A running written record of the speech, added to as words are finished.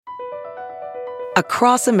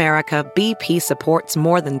Across America, BP supports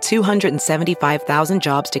more than 275,000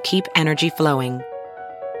 jobs to keep energy flowing.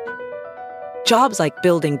 Jobs like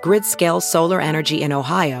building grid-scale solar energy in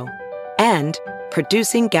Ohio and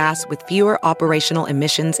producing gas with fewer operational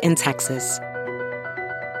emissions in Texas.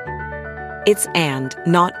 It's and,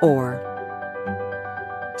 not or.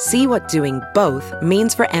 See what doing both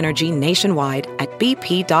means for energy nationwide at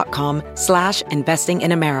bp.com/investing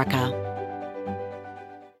in America.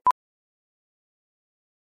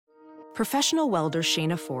 Professional welder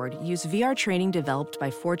Shayna Ford used VR training developed by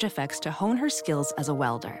ForgeFX to hone her skills as a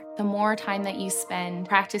welder. The more time that you spend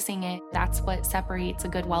practicing it, that's what separates a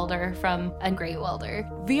good welder from a great welder.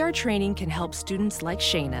 VR training can help students like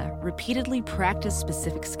Shayna repeatedly practice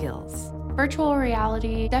specific skills. Virtual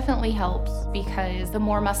reality definitely helps because the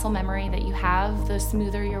more muscle memory that you have, the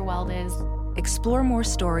smoother your weld is. Explore more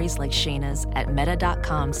stories like Shayna's at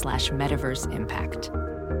meta.com/metaverseimpact.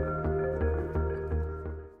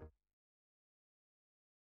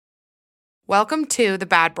 Welcome to The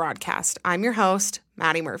Bad Broadcast. I'm your host,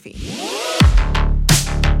 Maddie Murphy.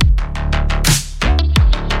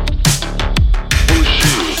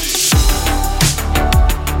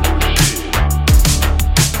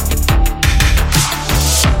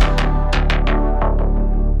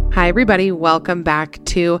 Hi, everybody. Welcome back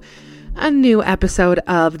to a new episode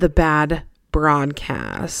of The Bad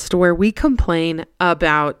Broadcast, where we complain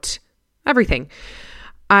about everything.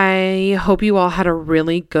 I hope you all had a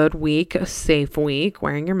really good week, a safe week,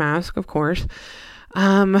 wearing your mask, of course.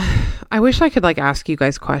 I wish I could ask you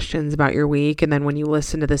guys questions about your week, and then when you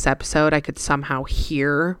listen to this episode, I could somehow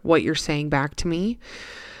hear what you're saying back to me.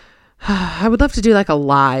 I would love to do a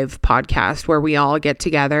live podcast where we all get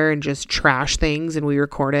together and just trash things and we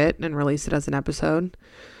record it and release it as an episode.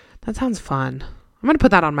 That sounds fun. I'm going to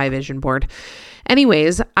put that on my vision board.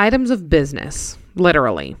 Anyways, items of business,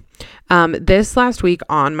 literally. This last week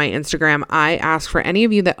on my Instagram, I asked for any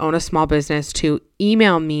of you that own a small business to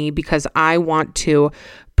email me because I want to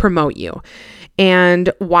promote you.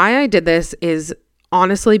 And why I did this is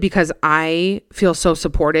honestly because I feel so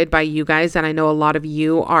supported by you guys, and I know a lot of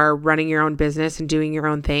you are running your own business and doing your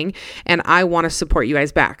own thing, and I want to support you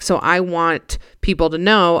guys back. So I want people to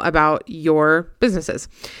know about your businesses.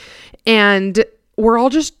 And we're all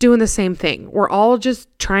just doing the same thing. We're all just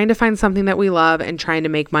trying to find something that we love and trying to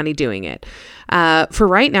make money doing it. For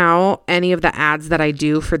right now, any of the ads that I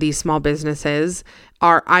do for these small businesses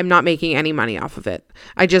I'm not making any money off of it.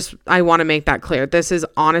 I want to make that clear. This is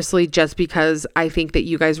honestly just because I think that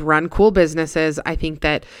you guys run cool businesses. I think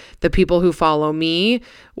that the people who follow me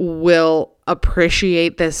will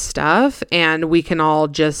appreciate this stuff, and we can all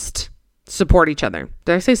just support each other.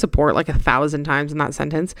 Did I say support 1,000 times in that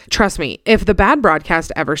sentence? Trust me, if the Bad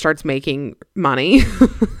Broadcast ever starts making money,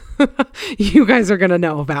 you guys are going to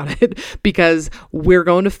know about it because we're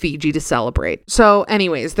going to Fiji to celebrate. So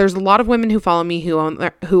anyways, there's a lot of women who follow me who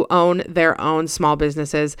own their own small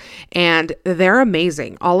businesses, and they're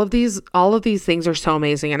amazing. All of these things are so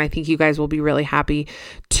amazing, and I think you guys will be really happy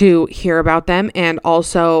to hear about them. And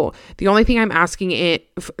also, the only thing I'm asking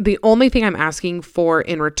for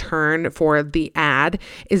in return for the ad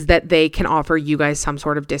is that they can offer you guys some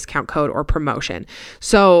sort of discount code or promotion.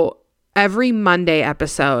 So every Monday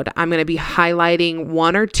episode, I'm going to be highlighting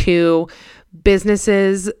one or two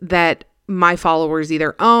businesses that my followers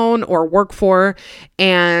either own or work for,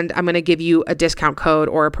 and I'm going to give you a discount code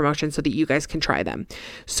or a promotion so that you guys can try them.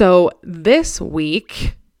 So this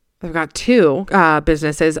week, I've got two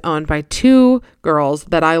businesses owned by two girls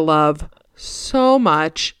that I love so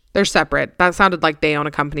much. They're separate. That sounded like they own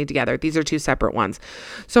a company together. These are two separate ones.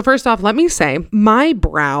 So first off, let me say my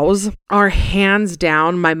brows are hands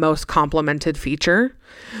down my most complimented feature,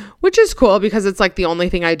 which is cool because it's the only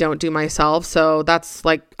thing I don't do myself. So that's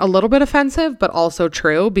a little bit offensive, but also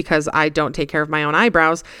true because I don't take care of my own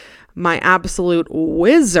eyebrows. My absolute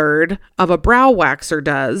wizard of a brow waxer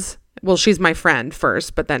does. Well, she's my friend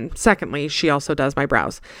first, but then secondly, she also does my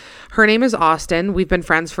brows. Her name is Austin. We've been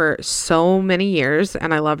friends for so many years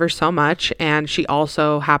and I love her so much. And she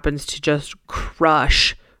also happens to just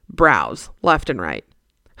crush brows left and right.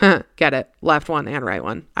 Get it? Left one and right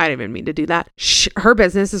one. I didn't even mean to do that. Her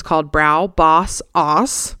business is called Brow Boss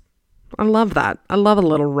Oss. I love that. I love a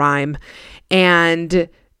little rhyme. And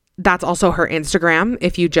that's also her Instagram.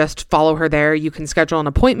 If you just follow her there, you can schedule an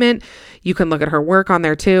appointment. You can look at her work on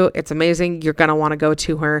there too. It's amazing. You're going to want to go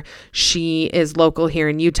to her. She is local here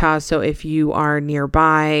in Utah. So if you are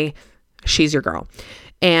nearby, she's your girl.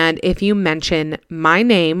 And if you mention my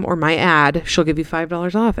name or my ad, she'll give you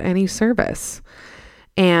 $5 off any service.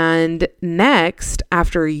 And next,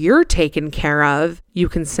 after you're taken care of, you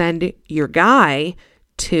can send your guy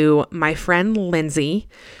to my friend Lindsay.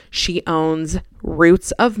 She owns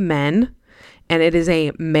Roots of Men, and it is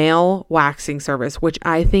a male waxing service, which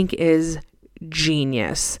I think is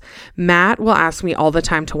genius. Matt will ask me all the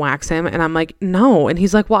time to wax him, and I'm like, no. And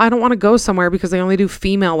he's like, well, I don't want to go somewhere because they only do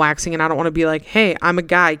female waxing, and I don't want to be like, hey, I'm a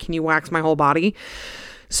guy, can you wax my whole body?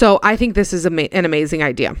 So I think this is an amazing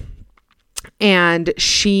idea. And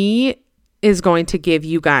she is going to give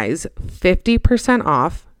you guys 50%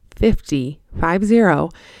 off, 50,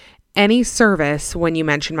 any service when you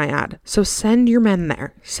mention my ad. So send your men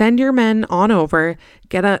there. Send your men on over,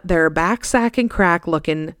 get their back sack and crack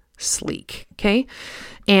looking sleek. Okay.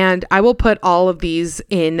 And I will put all of these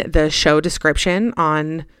in the show description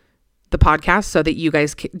on the podcast so that you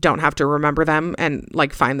guys don't have to remember them and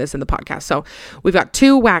like find this in the podcast. So we've got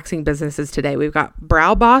 2 waxing businesses today. We've got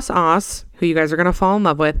Brow Boss Oz, who you guys are going to fall in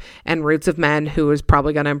love with, and Roots of Men, who is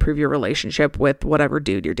probably going to improve your relationship with whatever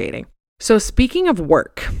dude you're dating. So speaking of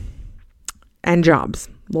work and jobs,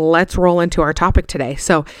 let's roll into our topic today.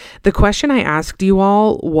 So the question I asked you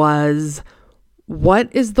all was,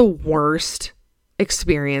 what is the worst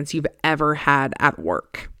experience you've ever had at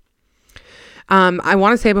work? I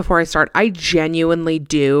want to say before I start, I genuinely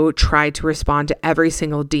do try to respond to every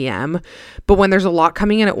single DM, but when there's a lot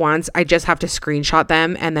coming in at once, I just have to screenshot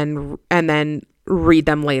them and then read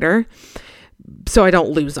them later so I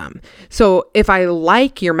don't lose them. So if I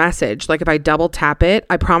like your message, like if I double tap it,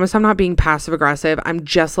 I promise I'm not being passive aggressive. I'm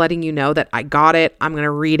just letting you know that I got it. I'm going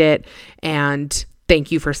to read it, and thank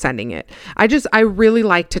you for sending it. I really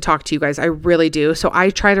like to talk to you guys. I really do. So I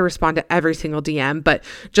try to respond to every single DM, but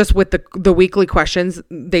just with the weekly questions,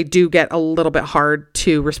 they do get a little bit hard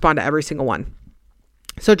to respond to every single one.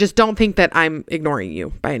 So just don't think that I'm ignoring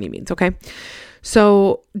you by any means. Okay.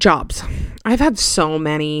 So jobs. I've had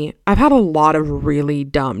a lot of really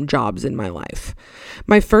dumb jobs in my life.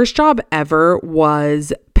 My first job ever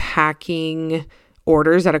was packing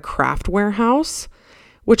orders at a craft warehouse,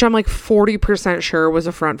 which I'm like 40% sure was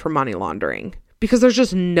a front for money laundering, because there's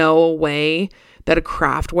just no way that a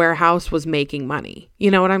craft warehouse was making money.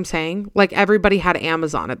 You know what I'm saying? Like everybody had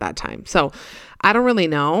Amazon at that time. So I don't really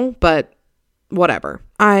know, but whatever.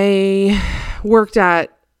 I worked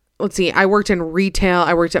in retail.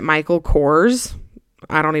 I worked at Michael Kors.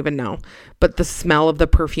 I don't even know, but the smell of the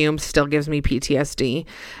perfume still gives me PTSD.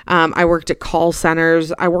 I worked at call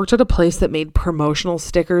centers. I worked at a place that made promotional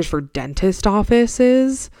stickers for dentist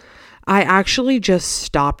offices. I actually just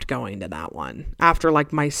stopped going to that one after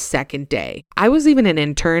like my second day. I was even an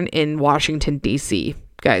intern in Washington, D.C.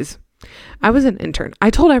 Guys, I was an intern. I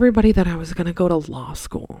told everybody that I was going to go to law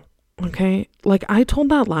school. Okay. Like I told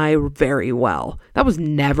that lie very well. That was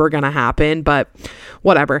never going to happen, but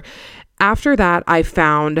whatever. After that, I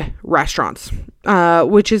found restaurants,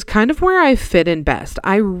 which is kind of where I fit in best.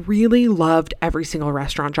 I really loved every single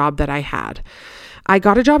restaurant job that I had. I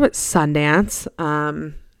got a job at Sundance.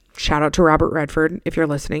 Shout out to Robert Redford. If you're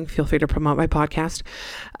listening, feel free to promote my podcast.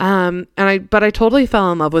 But I totally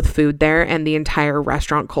fell in love with food there and the entire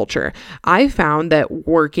restaurant culture. I found that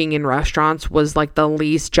working in restaurants was like the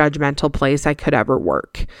least judgmental place I could ever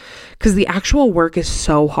work, because the actual work is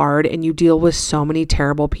so hard and you deal with so many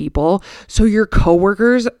terrible people. So your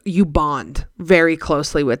coworkers, you bond very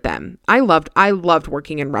closely with them. I loved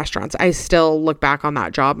working in restaurants. I still look back on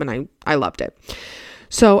that job and I loved it.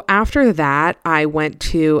 So after that, I went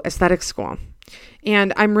to aesthetic school,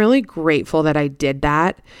 and I'm really grateful that I did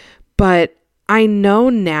that. But I know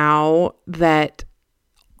now that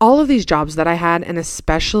all of these jobs that I had, and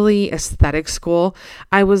especially aesthetic school,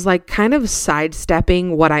 I was like kind of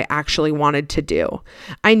sidestepping what I actually wanted to do.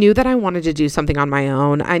 I knew that I wanted to do something on my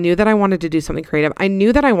own. I knew that I wanted to do something creative. I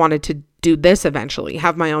knew that I wanted to do this eventually,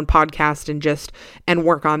 have my own podcast and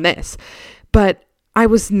work on this. But I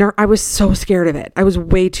was so scared of it. I was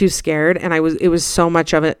way too scared, and it was so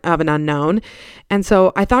much of an unknown. And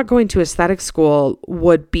so I thought going to aesthetic school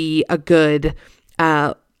would be a good,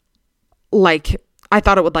 I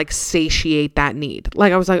thought it would like satiate that need.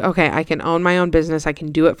 Like I was like, okay, I can own my own business. I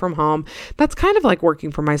can do it from home. That's kind of like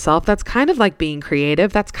working for myself. That's kind of like being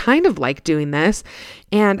creative. That's kind of like doing this.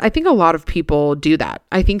 And I think a lot of people do that.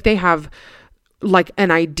 I think they have like an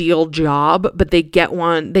ideal job, but they get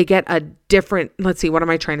a different, let's see, what am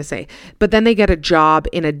I trying to say? But then they get a job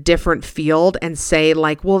in a different field and say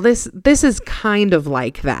like, well, this is kind of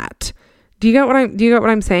like that. Do you get what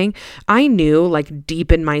I'm saying? I knew like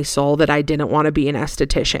deep in my soul that I didn't want to be an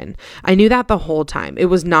esthetician. I knew that the whole time. It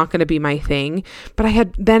was not going to be my thing. But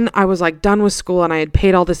I was like done with school, and I had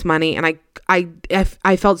paid all this money, and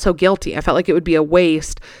I felt so guilty. I felt like it would be a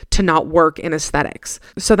waste to not work in aesthetics.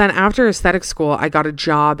 So then after aesthetic school, I got a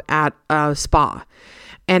job at a spa,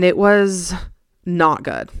 and it was not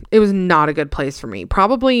good. It was not a good place for me.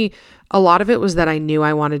 Probably a lot of it was that I knew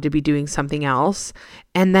I wanted to be doing something else.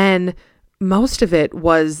 And then most of it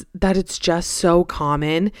was that it's just so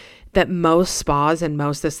common that most spas and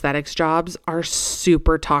most aesthetics jobs are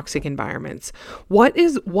super toxic environments.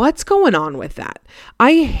 What's going on with that?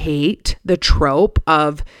 I hate the trope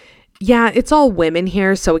of, yeah, it's all women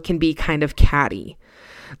here, so it can be kind of catty.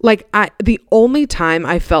 Like the only time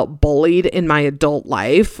I felt bullied in my adult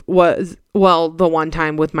life was, well, the one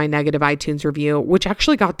time with my negative iTunes review, which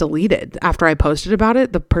actually got deleted after I posted about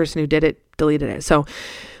it. The person who did it deleted it. So,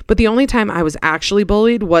 but the only time I was actually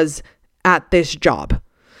bullied was at this job.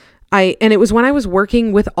 And it was when I was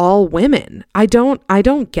working with all women. I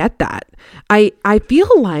don't get that. I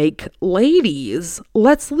feel like, ladies,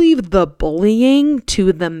 let's leave the bullying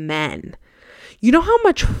to the men. You know how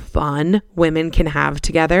much fun women can have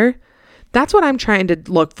together? That's what I'm trying to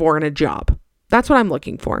look for in a job. That's what I'm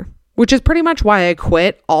looking for, which is pretty much why I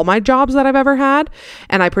quit all my jobs that I've ever had.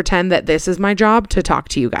 And I pretend that this is my job to talk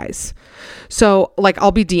to you guys. So like,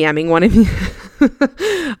 I'll be DMing one of you.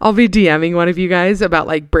 I'll be DMing one of you guys about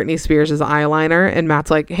like Britney Spears' eyeliner. And Matt's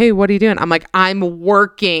like, hey, what are you doing? I'm like, I'm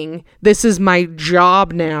working. This is my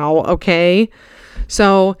job now. Okay.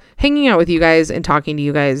 So hanging out with you guys and talking to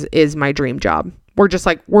you guys is my dream job.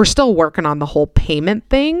 We're still working on the whole payment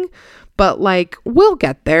thing, but like, we'll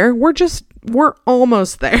get there. We're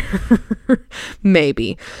almost there.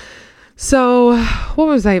 Maybe. So what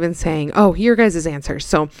was I even saying? Oh, your guys' answers.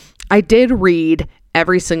 So I did read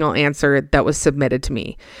every single answer that was submitted to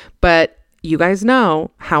me, but you guys know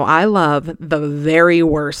how I love the very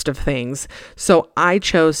worst of things. So I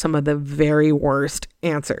chose some of the very worst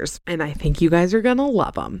answers, and I think you guys are going to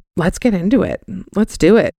love them. Let's get into it. Let's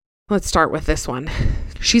do it. Let's start with this one.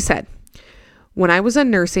 She said, when I was a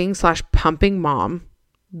nursing/pumping mom,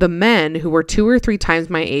 the men who were 2 or 3 times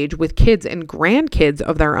my age with kids and grandkids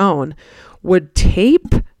of their own would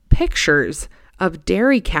tape pictures of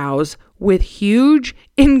dairy cows with huge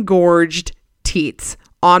engorged teats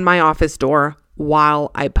on my office door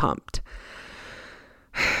while I pumped.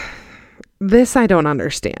 This I don't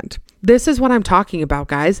understand. This is what I'm talking about,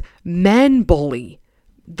 guys. Men bully.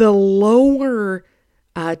 The lower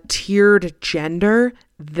tiered gender,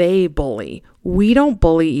 they bully. We don't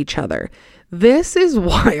bully each other. This is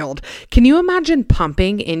wild. Can you imagine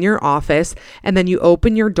pumping in your office and then you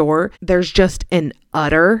open your door? There's just an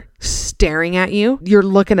udder staring at you. You're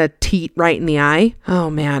looking a teat right in the eye. Oh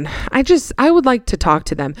man. I would like to talk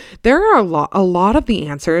to them. There are a lot of the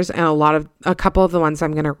answers and a couple of the ones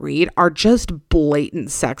I'm going to read are just blatant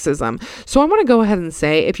sexism. So I want to go ahead and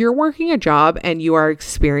say, if you're working a job and you are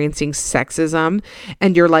experiencing sexism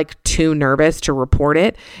and you're like too nervous to report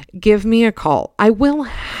it, give me a call. I will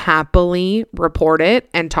happily report it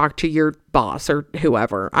and talk to your boss or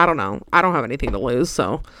whoever. I don't know. I don't have anything to lose,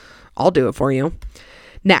 so I'll do it for you.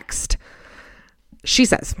 Next, she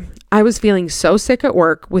says, I was feeling so sick at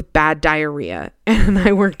work with bad diarrhea and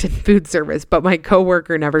I worked in food service, but my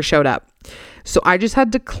coworker never showed up. So I just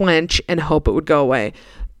had to clench and hope it would go away.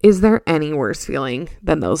 Is there any worse feeling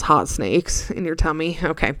than those hot snakes in your tummy?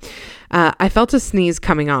 Okay. I felt a sneeze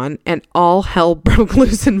coming on and all hell broke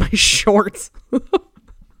loose in my shorts.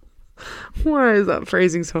 Why is that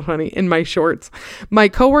phrasing so funny? In my shorts. My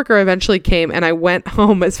coworker eventually came and I went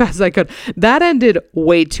home as fast as I could. That ended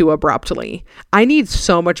way too abruptly. I need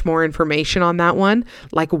so much more information on that one.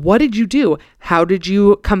 Like, what did you do? How did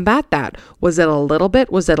you combat that? Was it a little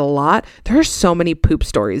bit? Was it a lot? There's so many poop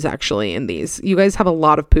stories actually in these. You guys have a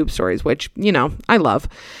lot of poop stories, which, I love.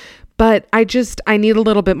 But I need a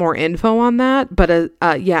little bit more info on that. But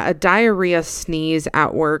a diarrhea sneeze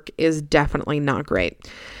at work is definitely not great.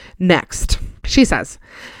 Next, she says,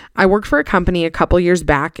 I worked for a company a couple years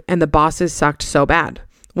back and the bosses sucked so bad.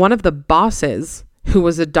 One of the bosses, who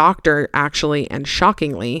was a doctor actually, and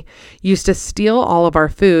shockingly, used to steal all of our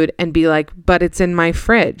food and be like, but it's in my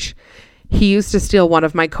fridge. He used to steal one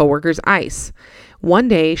of my coworkers' ice. One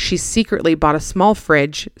day, she secretly bought a small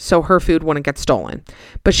fridge so her food wouldn't get stolen.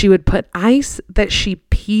 But she would put ice that she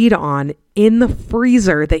peed on in the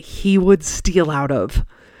freezer that he would steal out of.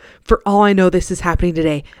 For all I know, this is happening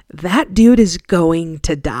today. That dude is going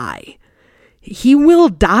to die. He will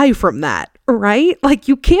die from that, right? Like,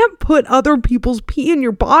 you can't put other people's pee in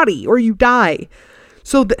your body or you die.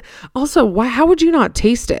 So also, how would you not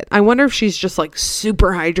taste it? I wonder if she's just like super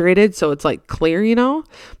hydrated, so it's like clear,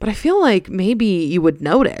 But I feel like maybe you would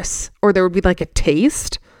notice, or there would be like a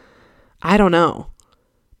taste. I don't know.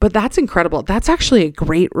 But that's incredible. That's actually a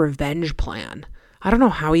great revenge plan. I don't know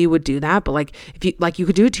how you would do that, but like if you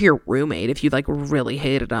could do it to your roommate if you like really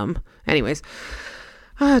hated them. Anyways,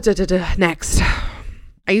 next.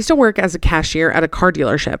 I used to work as a cashier at a car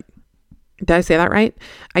dealership. Did I say that right?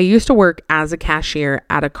 I used to work as a cashier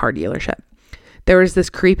at a car dealership. There was this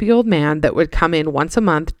creepy old man that would come in once a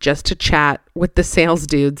month just to chat with the sales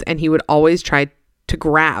dudes, and he would always try to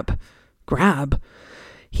grab.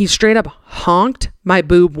 He straight up honked my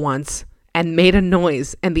boob once and made a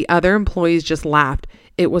noise, and the other employees just laughed.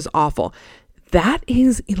 It was awful. That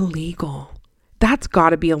is illegal. That's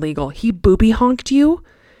got to be illegal. He booby honked you.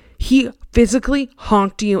 He physically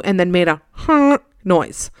honked you and then made a honk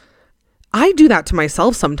noise. I do that to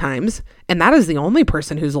myself sometimes, and that is the only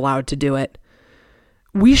person who's allowed to do it.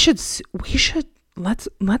 Let's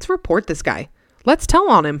report this guy. Let's tell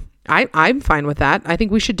on him. I'm fine with that. I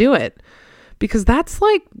think we should do it because that's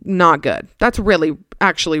like not good. That's really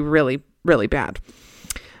bad.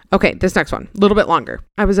 Okay, this next one, a little bit longer.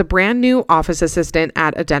 I was a brand new office assistant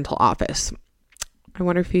at a dental office. I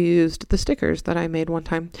wonder if you used the stickers that I made one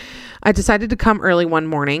time. I decided to come early one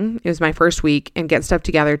morning. It was my first week and get stuff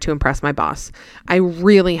together to impress my boss. I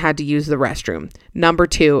really had to use the restroom. Number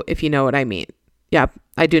 2, if you know what I mean. Yep,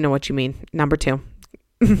 I do know what you mean. Number 2.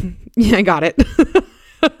 Yeah, I got it.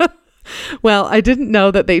 Well, I didn't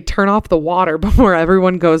know that they turn off the water before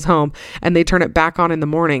everyone goes home and they turn it back on in the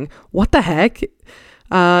morning. What the heck?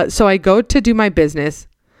 So I go to do my business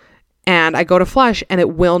and I go to flush and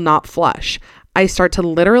it will not flush. I start to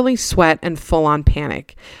literally sweat and full on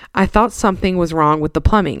panic. I thought something was wrong with the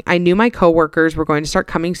plumbing. I knew my coworkers were going to start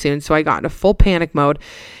coming soon, so I got into full panic mode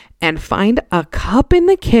and find a cup in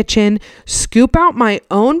the kitchen, scoop out my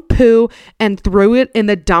own poo and threw it in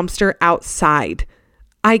the dumpster outside.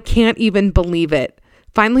 I can't even believe it.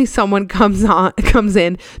 Finally, someone comes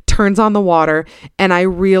in, turns on the water, and I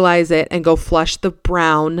realize it and go flush the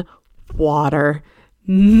brown water.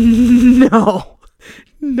 No,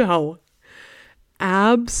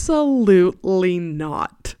 absolutely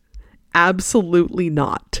not. Absolutely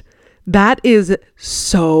not. That is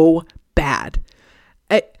so bad.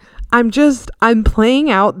 I'm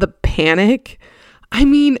playing out the panic. I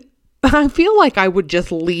mean, I feel like I would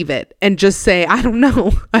just leave it and just say, I don't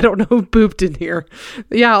know who pooped in here.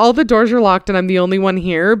 Yeah, all the doors are locked and I'm the only one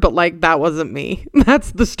here, but like that wasn't me.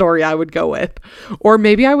 That's the story I would go with. Or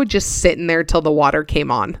maybe I would just sit in there till the water came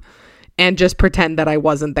on and just pretend that I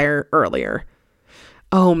wasn't there earlier.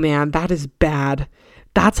 Oh man, that is bad.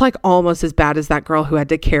 That's like almost as bad as that girl who had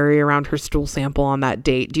to carry around her stool sample on that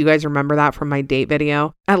date. Do you guys remember that from my date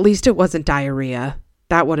video? At least it wasn't diarrhea.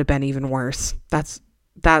 That would have been even worse. I'm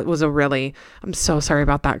so sorry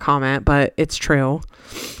about that comment, but it's true.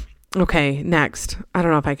 Okay, next. I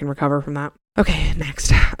don't know if I can recover from that. Okay,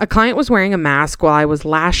 next. A client was wearing a mask while I was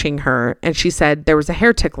lashing her, and she said there was a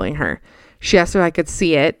hair tickling her. She asked if I could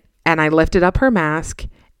see it, and I lifted up her mask,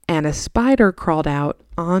 and a spider crawled out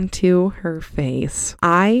onto her face.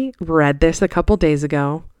 I read this a couple days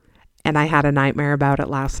ago, and I had a nightmare about it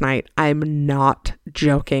last night. I'm not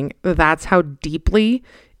joking. That's how deeply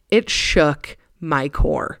it shook my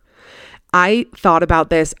core. I thought about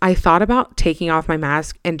this. I thought about taking off my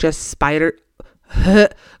mask and just spider.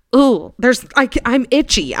 Ooh, I'm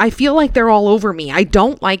itchy. I feel like they're all over me. I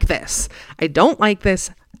don't like this. I don't like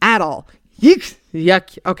this at all.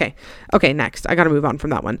 Yuck. Okay, next. I got to move on from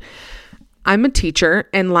that one. I'm a teacher,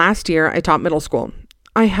 and last year I taught middle school.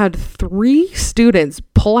 I had 3 students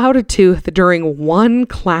pull out a tooth during one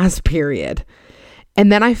class period.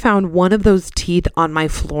 And then I found one of those teeth on my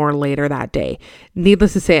floor later that day.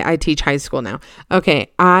 Needless to say, I teach high school now.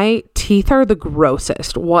 Okay, teeth are the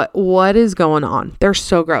grossest. What is going on? They're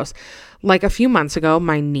so gross. Like a few months ago,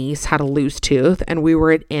 my niece had a loose tooth and we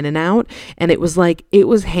were at In-N-Out and it was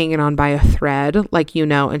hanging on by a thread,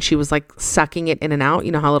 and she was like sucking it in and out.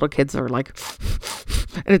 You know how little kids are like,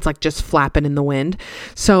 and it's like just flapping in the wind.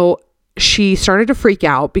 So she started to freak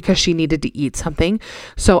out because she needed to eat something.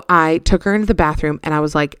 So I took her into the bathroom and I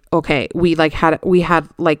was like, okay, we had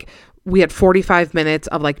 45 minutes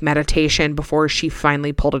of like meditation before she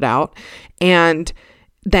finally pulled it out. And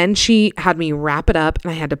then she had me wrap it up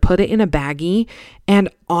and I had to put it in a baggie. And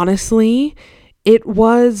honestly, it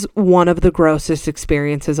was one of the grossest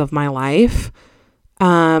experiences of my life.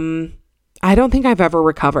 I don't think I've ever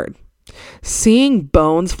recovered. Seeing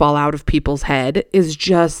bones fall out of people's head is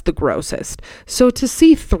just the grossest. So to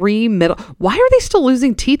see 3 why are they still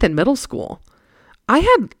losing teeth in middle school? I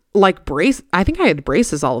had I think I had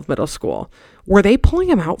braces all of middle school. Were they pulling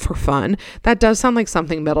them out for fun? That does sound like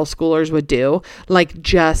something middle schoolers would do.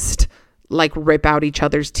 Just rip out each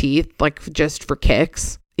other's teeth, just for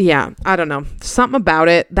kicks. Yeah, I don't know. Something about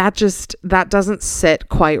it, that doesn't sit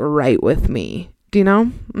quite right with me. Do you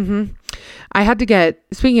know? I had to get,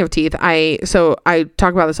 speaking of teeth, I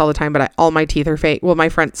talk about this all the time, but all my teeth are fake. Well, my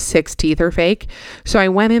front 6 teeth are fake. So I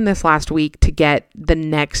went in this last week to get the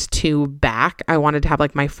next 2 back. I wanted to have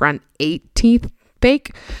like my front 8 teeth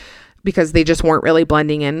fake because they just weren't really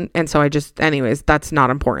blending in. And so anyways, that's not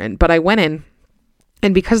important. But I went in,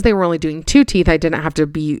 and because they were only doing 2 teeth, I didn't have to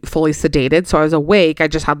be fully sedated. So I was awake. I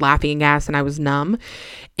just had laughing gas and I was numb.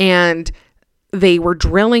 And they were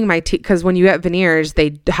drilling my teeth, because when you get veneers,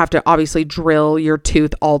 they have to obviously drill your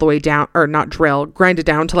tooth all the way down, or not drill, grind it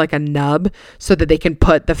down to like a nub so that they can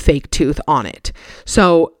put the fake tooth on it.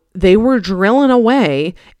 So they were drilling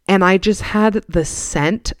away, and I just had the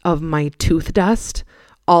scent of my tooth dust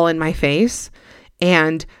all in my face.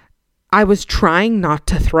 And I was trying not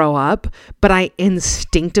to throw up, but I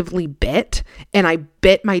instinctively bit, and I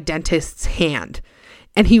bit my dentist's hand.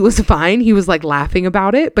 And he was fine. He was like laughing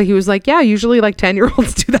about it, but he was like, yeah, usually like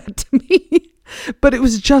 10-year-olds do that to me. But it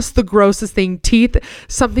was just the grossest thing. Teeth,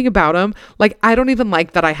 something about them. Like, I don't even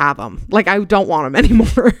like that I have them. Like, I don't want them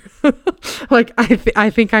anymore. Like, I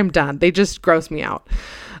think I'm done. They just gross me out.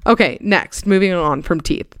 Okay, next, moving on from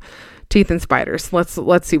teeth and spiders.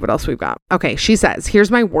 Let's see what else we've got. Okay, she says,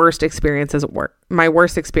 here's my worst experience at work.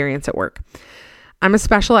 I'm a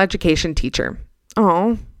special education teacher.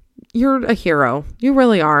 Oh, you're a hero. You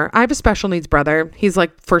really are. I have a special needs brother. He's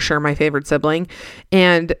like for sure my favorite sibling,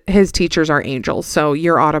 and his teachers are angels. So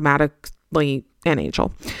you're automatically an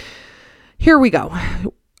angel. Here we go.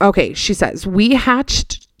 Okay. She says, we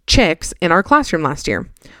hatched chicks in our classroom last year.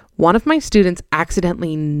 One of my students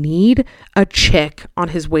accidentally kneed a chick on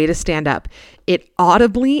his way to stand up. It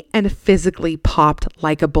audibly and physically popped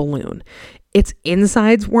like a balloon. Its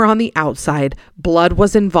insides were on the outside. Blood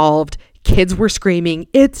was involved. Kids were screaming,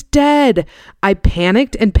 "It's dead." I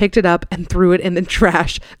panicked and picked it up and threw it in the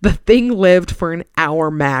trash. The thing lived for an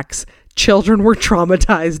hour max. Children were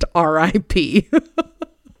traumatized. R.I.P.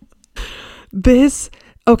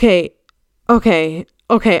 Okay.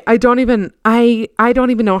 I don't even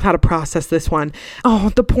know how to process this one.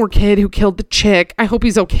 Oh, the poor kid who killed the chick. I hope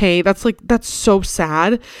he's okay. That's so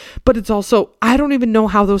sad. But it's also, I don't even know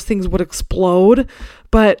how those things would explode.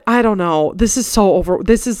 But I don't know. This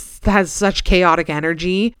has such chaotic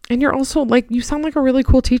energy. And you're also like, you sound like a really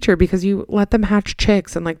cool teacher because you let them hatch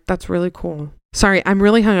chicks, and like, that's really cool. Sorry, I'm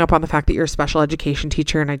really hung up on the fact that you're a special education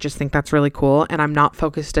teacher, and I just think that's really cool. And I'm not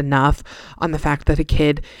focused enough on the fact that a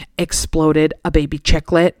kid exploded a baby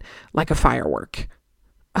chicklet like a firework.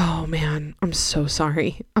 Oh man, I'm so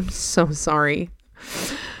sorry.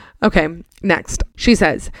 Okay, next. She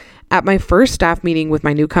says, at my first staff meeting with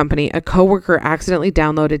my new company, a coworker accidentally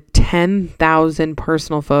downloaded 10,000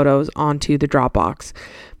 personal photos onto the Dropbox.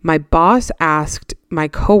 My boss asked my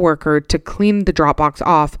coworker to clean the Dropbox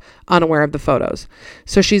off, unaware of the photos.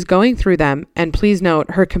 So she's going through them, and please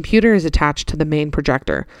note, her computer is attached to the main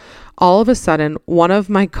projector. All of a sudden, one of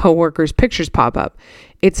my coworker's pictures pop up.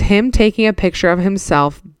 It's him taking a picture of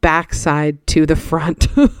himself backside to the front.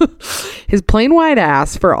 His plain white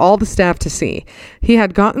ass for all the staff to see. He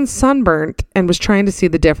had gotten sunburnt and was trying to see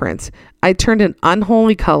the difference. I turned an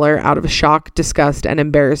unholy color out of shock, disgust, and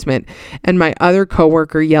embarrassment, and my other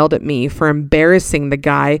coworker yelled at me for embarrassing the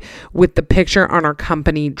guy with the picture on our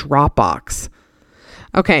company Dropbox.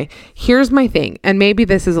 Okay, here's my thing, and maybe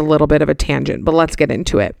this is a little bit of a tangent, but let's get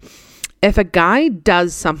into it. If a guy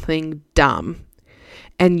does something dumb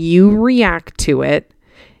and you react to it,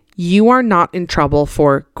 you are not in trouble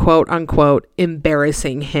for quote unquote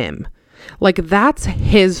embarrassing him. Like, that's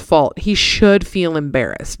his fault. He should feel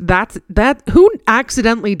embarrassed. Who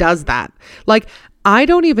accidentally does that? Like, I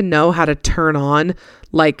don't even know how to turn on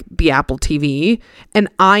like the Apple TV, and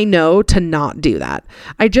I know to not do that.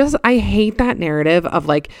 I hate that narrative of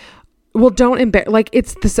like, well, don't embarrass, like,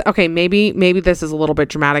 it's this, okay, maybe this is a little bit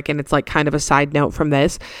dramatic and it's like kind of a side note from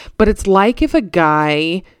this, but it's like if a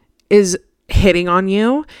guy is hitting on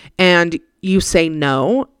you and you say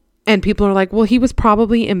no, and people are like, well, he was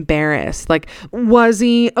probably embarrassed. Like, was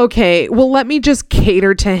he? Okay, well, let me just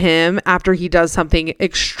cater to him after he does something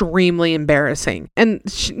extremely embarrassing. And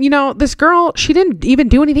this girl, she didn't even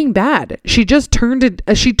do anything bad. She just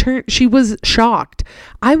she was shocked.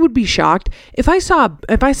 I would be shocked if I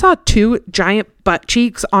saw 2 giant butt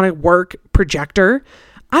cheeks on a work projector.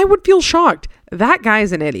 I would feel shocked. That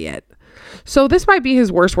guy's an idiot. So this might be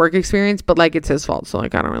his worst work experience, but like, it's his fault. So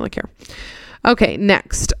like, I don't really care. Okay,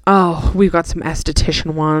 next. Oh, we've got some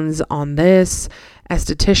esthetician ones on this.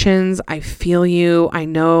 Estheticians, I feel you. I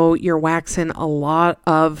know you're waxing a lot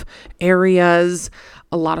of areas,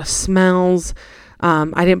 a lot of smells.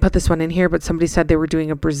 I didn't put this one in here, but somebody said they were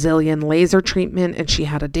doing a Brazilian laser treatment and she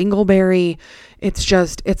had a dingleberry. It's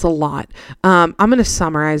a lot. I'm going to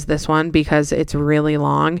summarize this one because it's really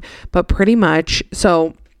long, but pretty much,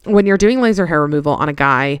 so when you're doing laser hair removal on a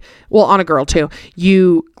guy, well, on a girl too,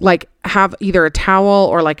 you like have either a towel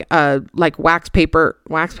or like a wax paper,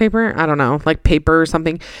 I don't know, like paper or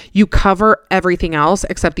something. You cover everything else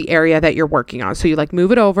except the area that you're working on. So you like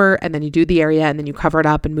move it over and then you do the area and then you cover it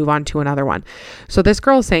up and move on to another one. So this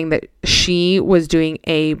girl is saying that she was doing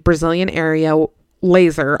a Brazilian area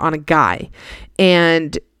laser on a guy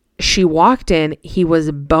and she walked in, he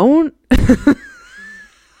was bone.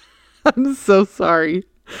 I'm so sorry.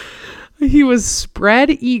 He was spread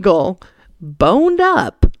eagle, boned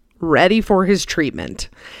up, ready for his treatment.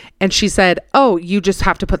 And she said, oh, you just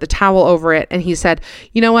have to put the towel over it. And he said,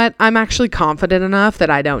 you know what? I'm actually confident enough that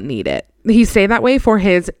I don't need it. He stayed that way for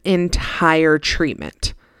his entire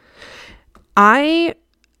treatment. I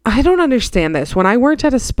don't understand this. When I worked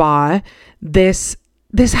at a spa, this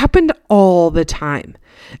happened all the time.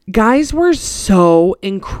 Guys were so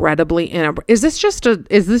incredibly is this just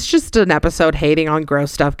an episode hating on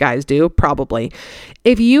gross stuff guys do? Probably.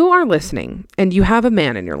 If you are listening and you have a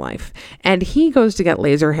man in your life and he goes to get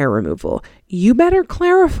laser hair removal, you better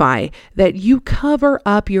clarify that you cover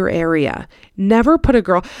up your area. Never put a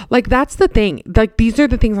girl, like that's the thing. Like these are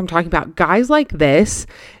the things I'm talking about. Guys like this,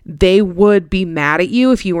 they would be mad at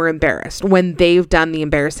you if you were embarrassed when they've done the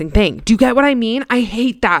embarrassing thing. Do you get what I mean? I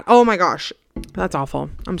hate that. Oh my gosh. That's awful.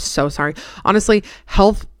 I'm so sorry. Honestly,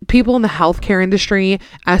 people in the healthcare industry,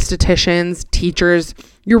 estheticians, teachers,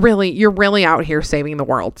 you're really out here saving the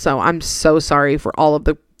world. So I'm so sorry for all of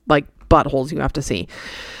the like buttholes you have to see.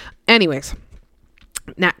 Anyways,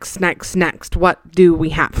 next. What do we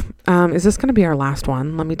have? Is this going to be our last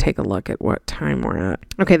one? Let me take a look at what time we're at.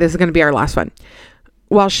 Okay, this is going to be our last one.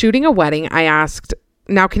 While shooting a wedding, I asked,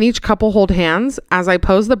 now can each couple hold hands as I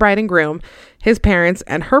pose the bride and groom, his parents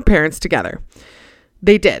and her parents together?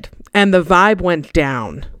 They did. And the vibe went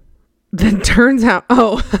down. Then turns out,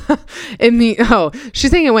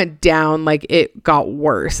 she's saying it went down like it got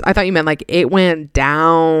worse. I thought you meant like it went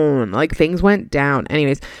down, like things went down.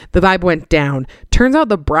 Anyways, the vibe went down. Turns out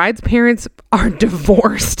the bride's parents are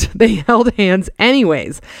divorced. They held hands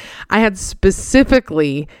anyways. I had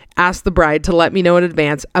specifically asked the bride to let me know in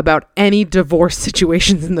advance about any divorce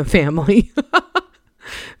situations in the family.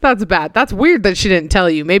 That's bad. That's weird that she didn't tell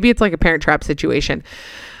you. Maybe it's like a Parent Trap situation.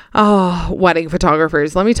 Oh, wedding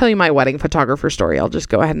photographers. Let me tell you my wedding photographer story. I'll just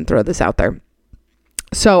go ahead and throw this out there.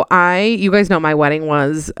 So you guys know my wedding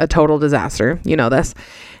was a total disaster. You know this.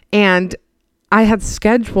 And I had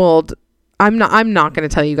scheduled, I'm not going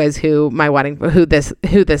to tell you guys who this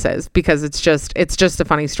is because it's just a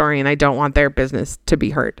funny story and I don't want their business to be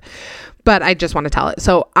hurt. But I just want to tell it.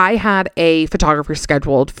 So I had a photographer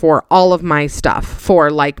scheduled for all of my stuff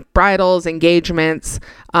for like bridals, engagements.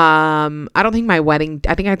 I don't think I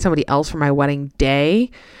think I had somebody else for my wedding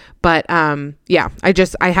day. But yeah,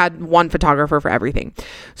 I had one photographer for everything.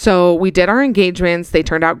 So we did our engagements. They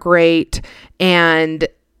turned out great. And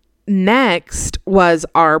next was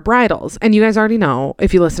our bridals. And you guys already know,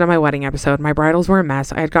 if you listen to my wedding episode, my bridals were a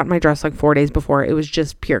mess. I had gotten my dress like 4 days before. It was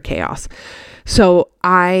just pure chaos. So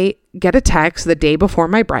I get a text the day before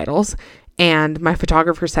my bridals and my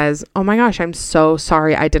photographer says, oh my gosh, I'm so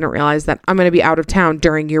sorry. I didn't realize that I'm going to be out of town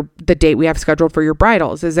during the date we have scheduled for your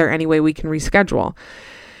bridals. Is there any way we can reschedule?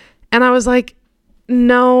 And I was like,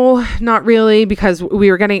 no, not really, because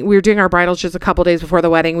we were doing our bridals just a couple days before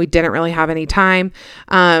the wedding. We didn't really have any time.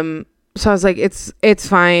 So I was like, it's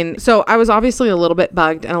fine. So I was obviously a little bit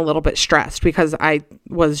bugged and a little bit stressed because I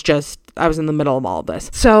was in the middle of all of this.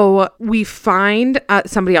 So we find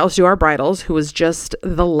somebody else do our bridals who was just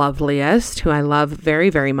the loveliest, who I love very,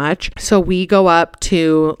 very much. So we go up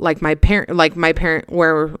to this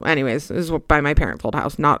is by my parents' old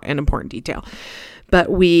house, not an important detail. But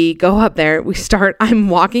we go up there, I'm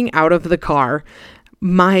walking out of the car.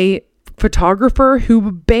 My photographer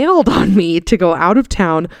who bailed on me to go out of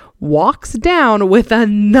town walks down with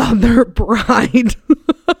another bride.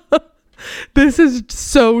 This is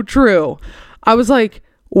so true. I was like,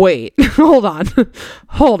 wait, hold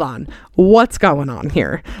on. What's going on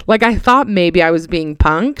here? Like, I thought maybe I was being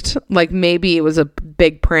punked. Like, maybe it was a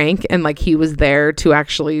big prank and like he was there to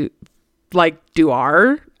actually like do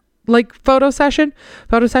our like photo session,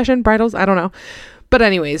 bridals. I don't know. But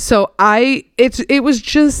anyways, so it was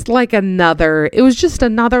just another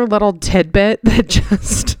little tidbit that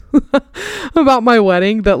just about my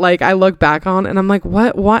wedding that like I look back on and I'm like,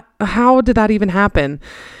 what, how did that even happen?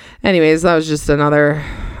 Anyways, that was just another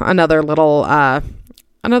little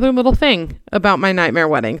thing about my nightmare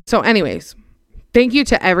wedding. So anyways, thank you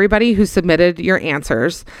to everybody who submitted your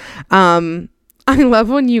answers. I love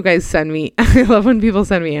when you guys I love when people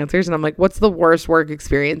send me answers and I'm like, what's the worst work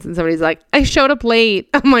experience? And somebody's like, I showed up late.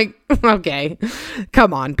 I'm like, okay,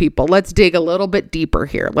 come on, people. Let's dig a little bit deeper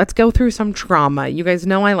here. Let's go through some trauma. You guys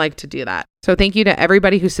know I like to do that. So thank you to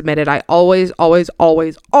everybody who submitted. I always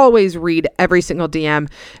read every single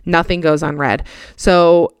DM. Nothing goes unread.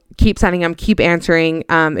 So keep sending them, keep answering.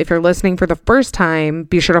 If you're listening for the first time,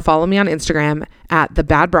 be sure to follow me on Instagram at The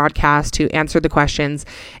Bad Broadcast to answer the questions.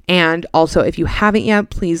 And also, if you haven't yet,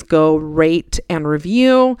 please go rate and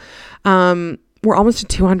review. We're almost at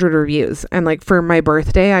 200 reviews. And like for my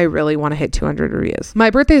birthday, I really want to hit 200 reviews. My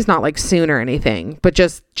birthday is not like soon or anything, but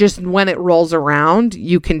just when it rolls around,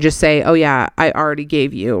 you can just say, oh yeah, I already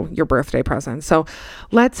gave you your birthday present. So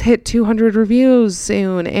let's hit 200 reviews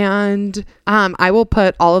soon. And I will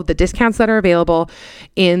put all of the discounts that are available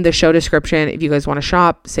in the show description. If you guys want to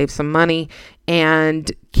shop, save some money,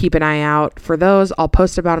 and keep an eye out for those. I'll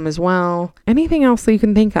post about them as well. Anything else that you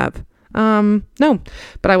can think of? No,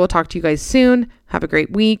 but I will talk to you guys soon. Have a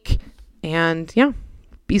great week, and yeah,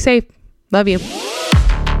 be safe. Love you.